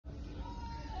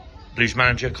Blues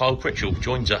manager Kyle Critchell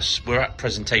joins us. We're at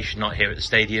presentation night here at the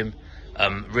stadium.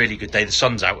 Really good day. The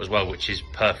sun's out as well, which is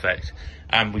perfect.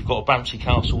 And we've got a bouncy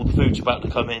castle. The food's about to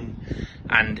come in,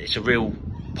 and it's a real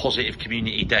positive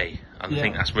community day. And I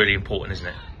think that's really important, isn't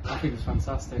it? I think it's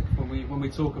fantastic. When we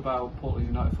talk about Portland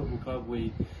United Football Club,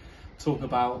 we talk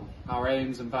about our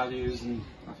aims and values, and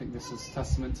I think this is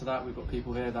testament to that. We've got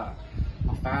people here that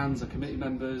are fans, are committee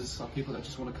members, are people that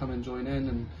just want to come and join in,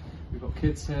 and we've got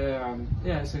kids here.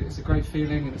 It's a great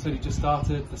feeling, and it's only just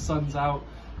started. The sun's out.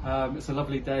 It's a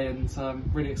lovely day, and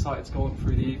really excited to go on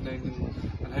through the evening,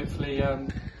 and hopefully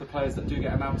the players that do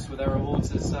get announced with their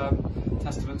awards is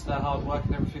testament to their hard work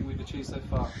and everything we've achieved so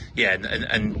far. Yeah,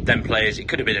 and them players, it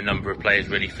could have been a number of players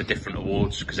really for different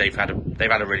awards, because they've had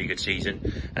a really good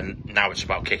season, and now it's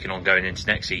about kicking on going into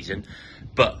next season.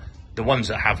 But the ones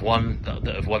that have won, that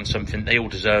have won something, they all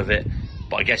deserve it.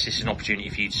 But I guess it's an opportunity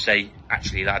for you to say,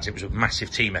 actually, lads, it was a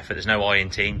massive team effort. There's no I in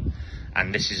team.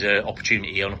 And this is an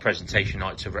opportunity on a presentation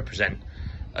night to represent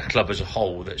a club as a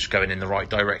whole that's going in the right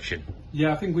direction.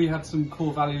 Yeah, I think we had some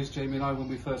core values, Jamie and I, when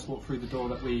we first walked through the door,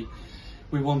 that we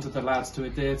wanted the lads to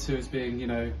adhere to, as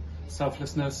being,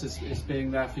 selflessness, is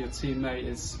being there for your teammate,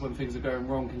 is when things are going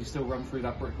wrong, can you still run through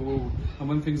that brick wall? And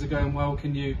when things are going well,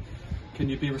 can you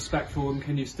be respectful, and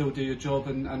can you still do your job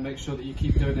and make sure that you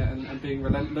keep doing it and being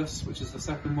relentless, which is the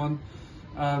second one.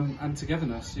 And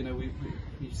togetherness, you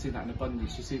see that in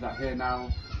abundance. You see that here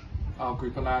now. Our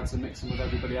group of lads are mixing with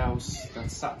everybody else. They're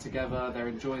sat together. They're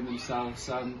enjoying themselves.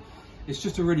 It's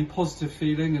just a really positive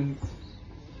feeling. And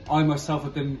I myself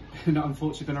have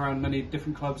unfortunately been around many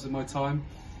different clubs in my time.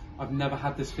 I've never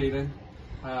had this feeling.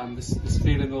 This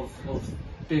feeling of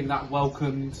being that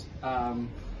welcomed,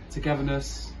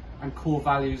 togetherness, and core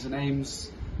values and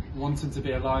aims wanting to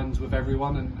be aligned with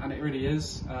everyone, and it really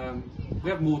is. We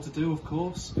have more to do, of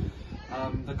course.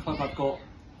 The club have got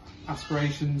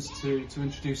aspirations to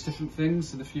introduce different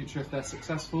things in the future if they're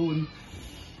successful, and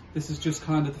this is just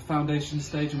kind of the foundation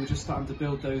stage, and we're just starting to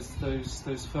build those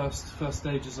first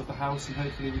stages of the house, and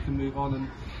hopefully we can move on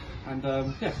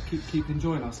and keep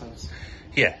enjoying ourselves.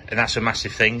 Yeah, and that's a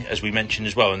massive thing, as we mentioned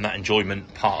as well, and that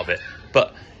enjoyment part of it.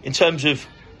 But in terms of,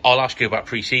 I'll ask you about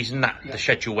pre-season. The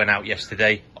schedule went out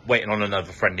yesterday. Waiting on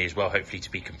another friendly as well, hopefully to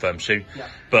be confirmed soon. Yeah.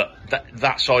 But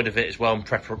that side of it as well, and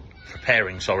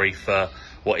preparing for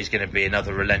what is going to be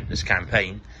another relentless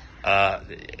campaign.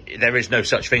 There is no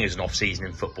such thing as an off-season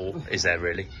in football, is there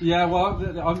really? Yeah, well,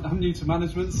 I'm new to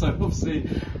management, so obviously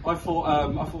I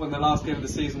thought when the last game of the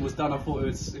season was done, I thought it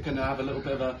was going to have a little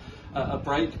bit of a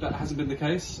break, but it hasn't been the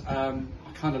case. I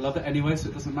kind of love it anyway, so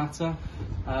it doesn't matter.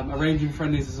 Arranging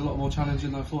friendlies is a lot more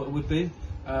challenging than I thought it would be.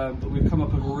 But we've come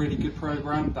up with a really good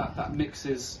programme that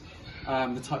mixes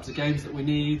the types of games that we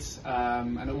need,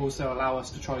 and it will also allow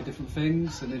us to try different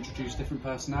things and introduce different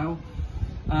personnel.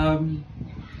 And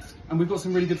we've got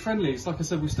some really good friendlies. Like I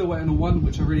said, we're still waiting on one,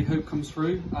 which I really hope comes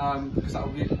through, because that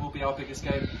will be our biggest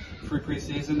game through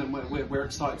pre-season, and we're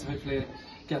excited to hopefully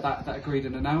get that agreed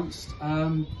and announced.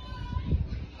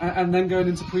 And then going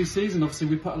into pre-season, obviously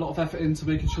we put a lot of effort into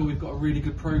making sure we've got a really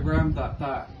good programme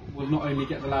that will not only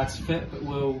get the lads fit, but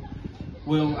will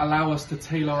allow us to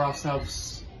tailor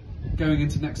ourselves going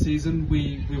into next season.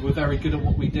 We were very good at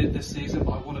what we did this season,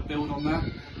 but I want to build on that.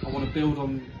 I want to build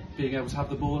on being able to have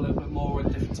the ball a little bit more in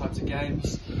different types of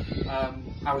games.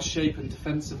 Our shape and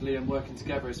defensively and working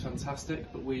together is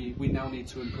fantastic, but we now need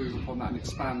to improve upon that and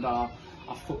expand our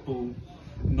football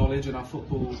knowledge and our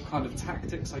football kind of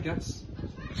tactics, I guess.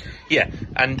 Yeah,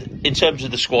 and in terms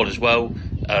of the squad as well,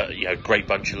 great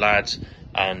bunch of lads,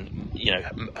 and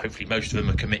hopefully most of them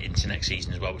are committed to next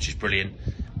season as well, which is brilliant,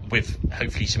 with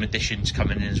hopefully some additions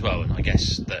coming in as well. And I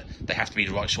guess that they have to be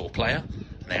the right sort of player,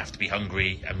 and they have to be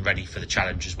hungry and ready for the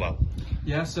challenge as well.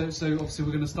 Yeah, so obviously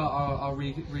we're going to start our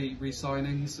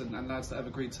re-signings and lads that have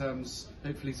agreed terms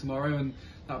hopefully tomorrow, and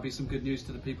that'll be some good news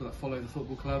to the people that follow the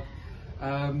football club.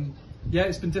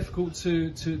 It's been difficult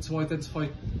to identify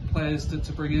players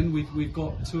to bring in. We've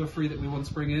got 2 or 3 that we want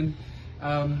to bring in.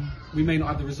 We may not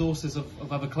have the resources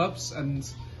of other clubs, and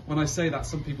when I say that,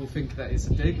 some people think that it's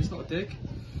a dig. It's not a dig.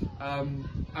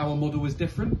 Our model is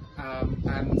different,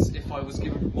 and if I was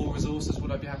given more resources,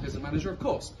 would I be happy as a manager? Of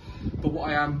course. But what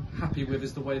I am happy with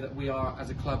is the way that we are as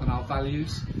a club and our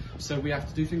values. So we have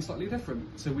to do things slightly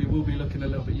different. So we will be looking a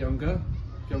little bit younger,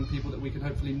 young people that we can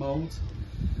hopefully mould,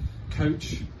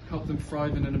 coach, help them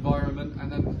thrive in an environment,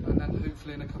 and then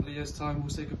hopefully in a couple of years' time we'll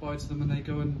say goodbye to them and they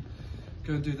go and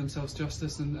do themselves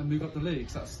justice and move up the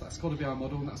leagues. That's got to be our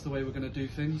model, and that's the way we're going to do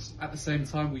things. At the same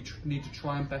time, we need to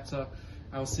try and better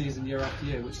our season year after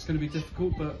year, which is going to be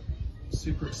difficult, but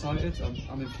super excited.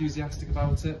 I'm enthusiastic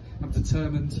about it. I'm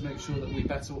determined to make sure that we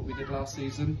better what we did last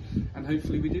season, and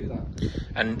hopefully we do that.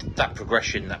 And that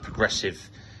progression, that progressive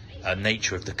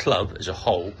nature of the club as a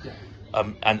whole,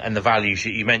 and the values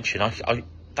that you mentioned,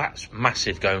 that's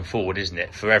massive going forward, isn't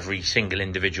it, for every single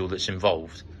individual that's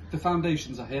involved? The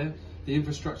foundations are here, the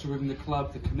infrastructure within the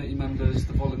club, the committee members,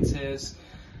 the volunteers.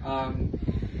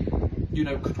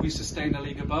 Could we sustain a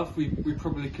league above? We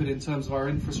probably could in terms of our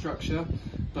infrastructure,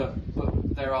 but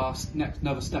there are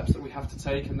other steps that we have to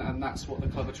take, and that's what the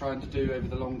club are trying to do over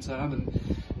the long term,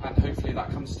 and hopefully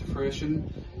that comes to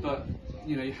fruition. But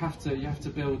you have to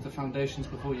build the foundations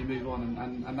before you move on,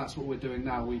 and that's what we're doing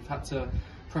now. We've had to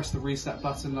press the reset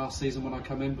button last season when I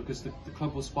come in because the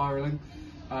club was spiralling.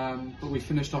 But we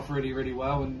finished off really, really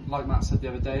well, and like Matt said the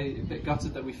other day, a bit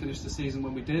gutted that we finished the season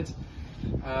when we did.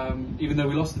 Even though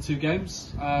we lost the 2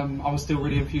 games, I was still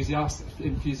really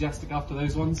enthusiastic after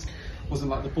those ones. It wasn't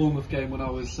like the Bournemouth game when I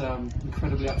was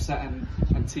incredibly upset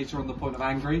and teeter on the point of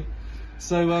angry.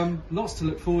 So lots to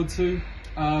look forward to.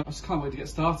 I just can't wait to get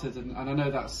started, and I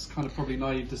know that's kind of probably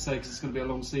naive to say because it's going to be a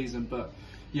long season, but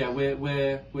yeah,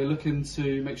 we're looking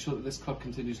to make sure that this club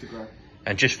continues to grow.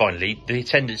 And just finally, the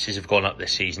attendances have gone up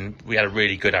this season. We had a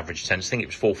really good average attendance. I think it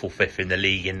was 4th or 5th in the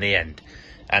league in the end.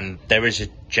 And there is a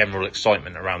general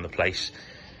excitement around the place.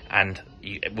 And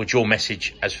would your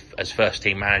message as first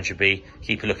team manager be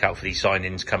keep a lookout for these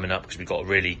signings coming up, because we've got a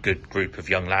really good group of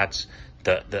young lads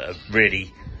that are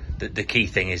really, the key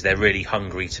thing is they're really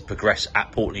hungry to progress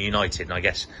at Portland United. And I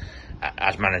guess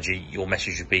as manager, your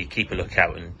message would be keep a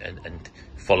lookout and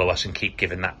follow us and keep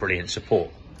giving that brilliant support.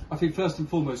 I think first and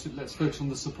foremost, let's focus on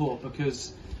the support,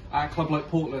 because at a club like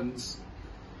Portland's,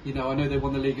 I know they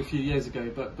won the league a few years ago,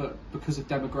 but because of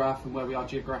demographic and where we are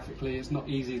geographically, it's not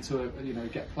easy to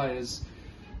get players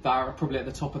that are probably at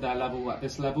the top of their level at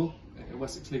this level,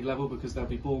 Wessex League level, because there'll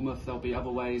be Bournemouth, there'll be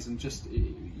other ways, and just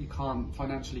you can't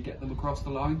financially get them across the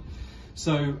line.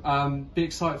 So be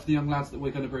excited for the young lads that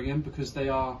we're going to bring in, because they're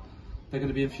going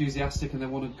to be enthusiastic and they're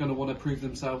going to want to prove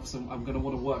themselves, and I'm going to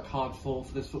want to work hard for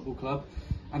this football club.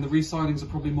 And the re-signings are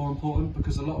probably more important,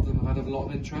 because a lot of them have had a lot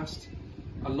of interest,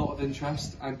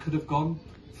 and could have gone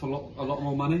for a lot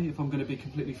more money, if I'm going to be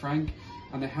completely frank,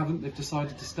 and they haven't. They've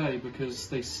decided to stay because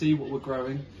they see what we're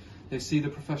growing, they see the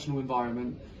professional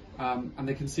environment, and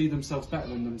they can see themselves better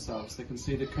than themselves. They can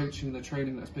see the coaching, the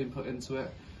training that's been put into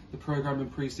it. The programme in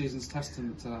pre-season's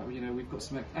testament to that. We've got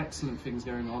some excellent things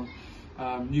going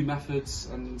on, new methods,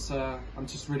 and I'm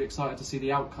just really excited to see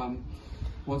the outcome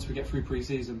once we get through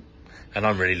pre-season. And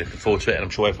I'm really looking forward to it, and I'm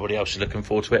sure everybody else is looking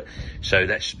forward to it. So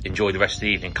let's enjoy the rest of the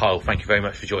evening. Kyle, thank you very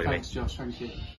much for joining me. Thanks, Josh. Thank you.